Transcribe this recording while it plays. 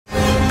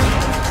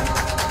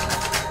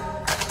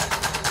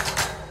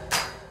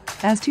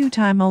As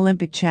two-time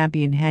Olympic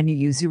champion Hanyu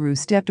Yuzuru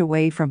stepped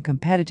away from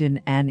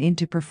competition and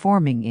into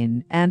performing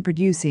in and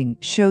producing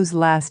shows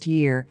last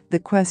year, the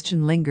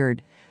question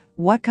lingered,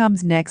 what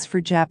comes next for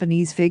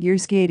Japanese figure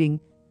skating?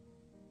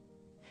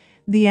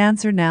 The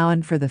answer now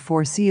and for the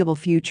foreseeable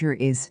future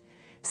is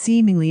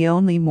seemingly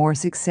only more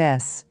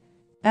success.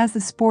 As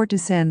the sport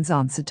descends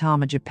on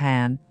Saitama,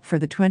 Japan, for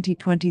the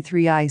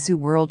 2023 Isu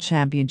World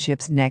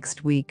Championships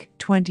next week,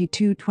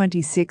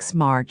 22-26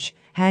 March,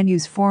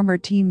 Hanyu's former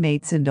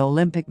teammates and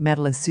Olympic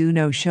medalists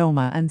Uno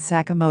Shoma and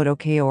Sakamoto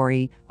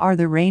Kaori are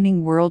the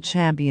reigning world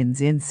champions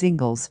in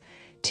singles.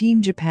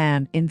 Team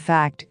Japan, in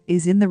fact,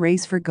 is in the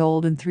race for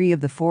gold in 3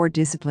 of the 4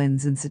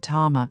 disciplines in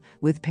Saitama,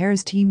 with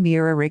pairs Team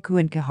Miura Riku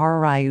and Kihara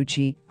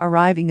Ryuichi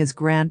arriving as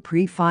Grand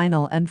Prix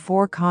final and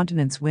 4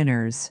 continents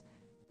winners.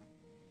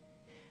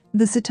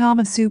 The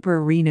Saitama Super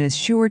Arena is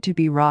sure to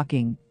be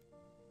rocking.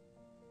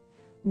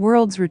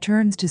 Worlds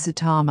returns to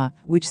Saitama,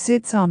 which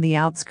sits on the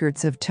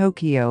outskirts of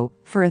Tokyo,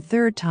 for a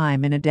 3rd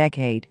time in a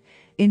decade.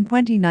 In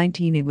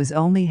 2019 it was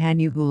only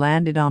Hanyu who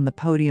landed on the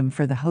podium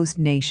for the host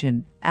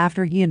nation,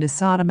 after he and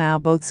Asada Mao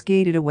both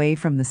skated away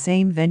from the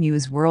same venue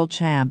as world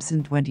champs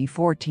in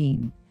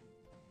 2014.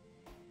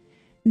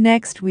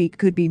 Next week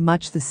could be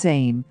much the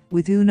same,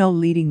 with Uno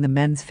leading the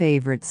men's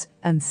favorites,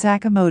 and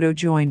Sakamoto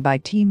joined by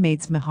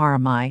teammates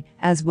Miharamai,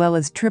 as well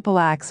as triple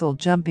axel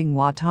jumping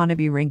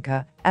Watanabe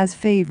Rinka, as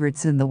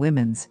favorites in the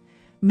women's.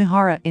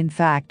 Mihara, in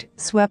fact,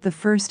 swept the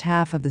first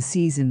half of the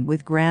season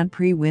with Grand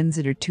Prix wins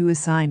at her 2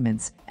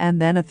 assignments, and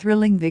then a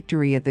thrilling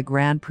victory at the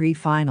Grand Prix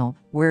final,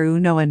 where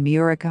Uno and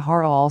Miura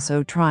Kihara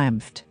also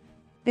triumphed.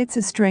 It's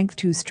a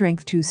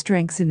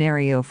strength-to-strength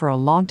scenario for a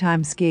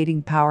longtime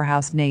skating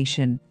powerhouse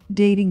nation,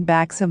 dating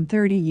back some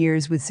 30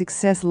 years with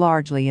success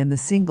largely in the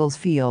singles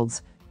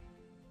fields.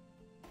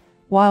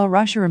 While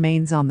Russia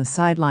remains on the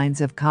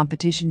sidelines of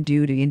competition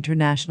due to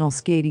International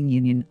Skating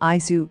Union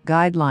 (ISU)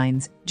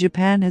 guidelines,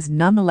 Japan has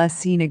nonetheless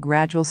seen a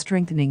gradual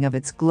strengthening of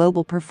its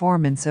global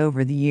performance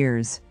over the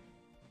years.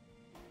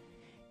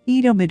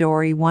 Ito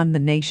Midori won the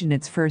nation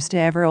its first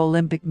ever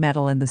Olympic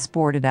medal in the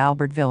sport at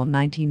Albertville in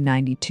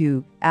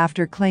 1992,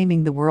 after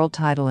claiming the world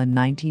title in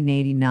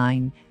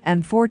 1989,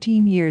 and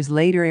 14 years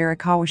later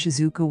Arakawa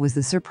Shizuka was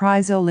the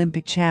surprise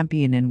Olympic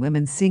champion in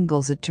women's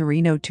singles at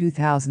Torino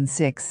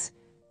 2006.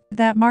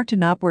 That marked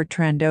an upward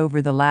trend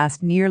over the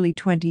last nearly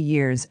 20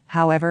 years,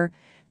 however.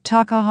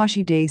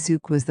 Takahashi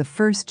Daisuke was the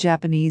first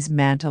Japanese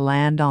man to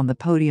land on the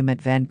podium at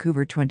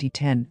Vancouver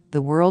 2010,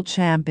 the world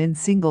champ in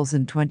singles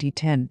in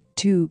 2010,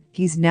 too.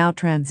 He's now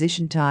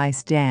transitioned to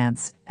ice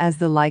dance, as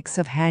the likes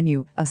of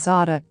Hanyu,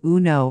 Asada,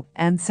 Uno,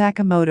 and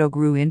Sakamoto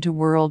grew into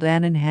world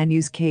and, in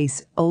Hanyu's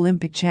case,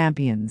 Olympic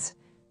champions.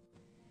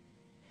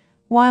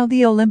 While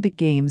the Olympic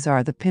Games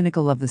are the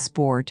pinnacle of the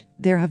sport,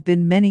 there have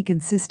been many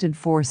consistent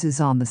forces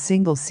on the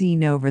single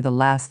scene over the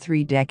last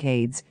 3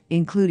 decades,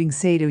 including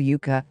Sato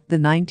Yuka, the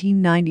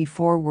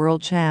 1994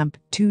 world champ,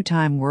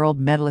 2-time world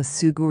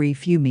medalist Suguri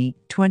Fumi,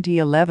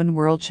 2011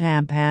 world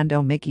champ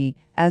Ando Miki,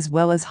 as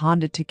well as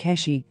Honda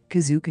Takeshi,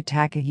 Kazuka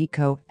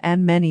Takahiko,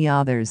 and many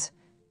others.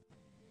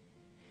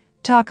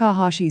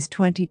 Takahashi's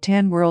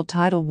 2010 world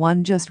title,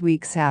 won just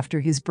weeks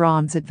after his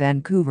bronze at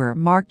Vancouver,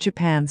 marked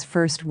Japan's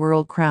first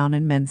world crown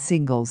in men's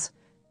singles.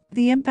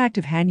 The impact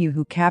of Hanyu,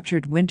 who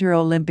captured Winter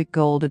Olympic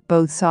gold at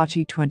both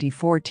Sochi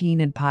 2014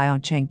 and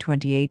Pyeongchang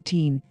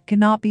 2018,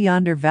 cannot be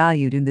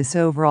undervalued in this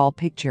overall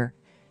picture.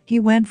 He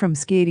went from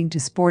skating to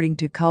sporting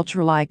to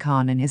cultural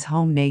icon in his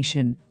home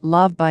nation,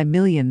 loved by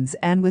millions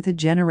and with a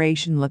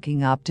generation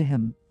looking up to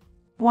him.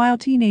 While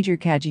teenager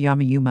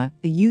Kajiyama Yuma,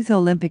 the Youth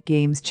Olympic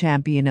Games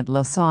champion at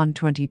Lausanne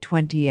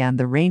 2020 and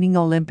the reigning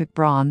Olympic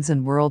bronze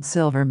and world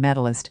silver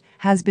medalist,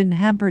 has been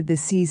hampered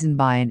this season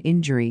by an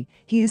injury,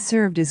 he has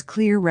served as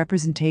clear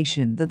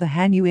representation that the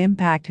Hanyu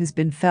impact has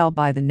been felt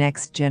by the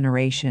next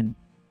generation.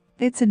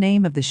 It's a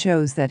name of the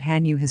shows that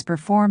Hanyu has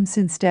performed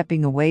since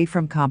stepping away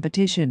from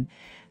competition,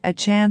 a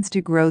chance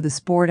to grow the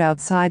sport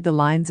outside the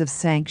lines of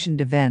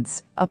sanctioned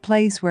events, a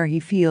place where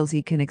he feels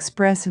he can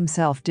express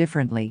himself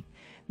differently.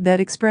 That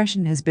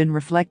expression has been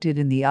reflected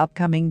in the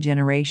upcoming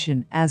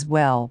generation as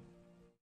well.